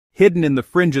Hidden in the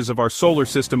fringes of our solar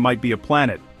system might be a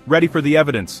planet. Ready for the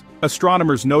evidence?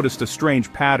 Astronomers noticed a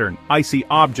strange pattern, icy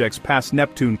objects past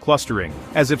Neptune clustering,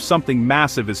 as if something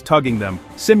massive is tugging them.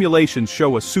 Simulations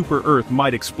show a super-Earth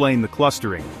might explain the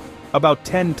clustering. About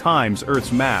 10 times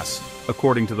Earth's mass,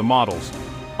 according to the models.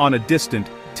 On a distant,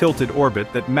 tilted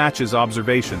orbit that matches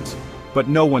observations. But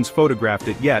no one's photographed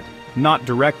it yet, not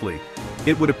directly.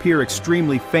 It would appear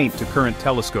extremely faint to current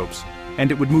telescopes,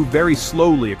 and it would move very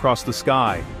slowly across the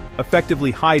sky,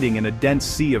 effectively hiding in a dense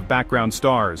sea of background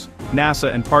stars.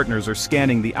 NASA and partners are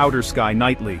scanning the outer sky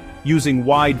nightly, using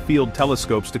wide-field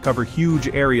telescopes to cover huge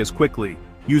areas quickly,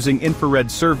 using infrared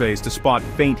surveys to spot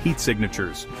faint heat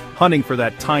signatures, hunting for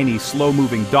that tiny,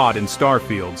 slow-moving dot in star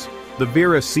fields. The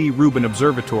Vera C. Rubin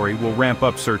Observatory will ramp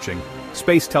up searching.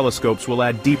 Space telescopes will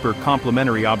add deeper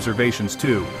complementary observations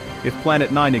too. If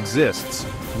Planet 9 exists,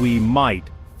 we might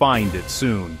find it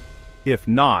soon. If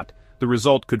not, the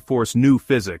result could force new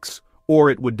physics,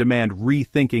 or it would demand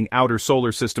rethinking outer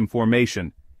solar system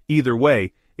formation. Either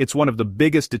way, it's one of the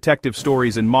biggest detective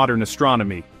stories in modern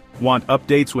astronomy. Want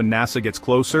updates when NASA gets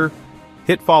closer?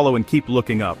 Hit follow and keep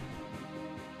looking up.